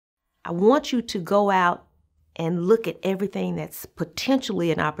I want you to go out and look at everything that's potentially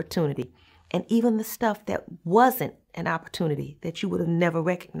an opportunity, and even the stuff that wasn't an opportunity that you would have never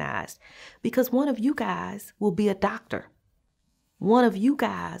recognized. Because one of you guys will be a doctor. One of you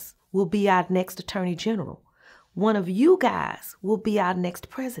guys will be our next attorney general. One of you guys will be our next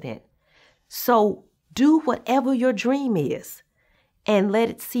president. So do whatever your dream is and let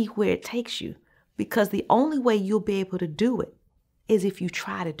it see where it takes you. Because the only way you'll be able to do it is if you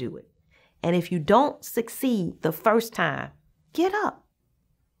try to do it. And if you don't succeed the first time, get up.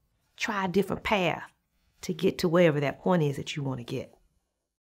 Try a different path to get to wherever that point is that you want to get.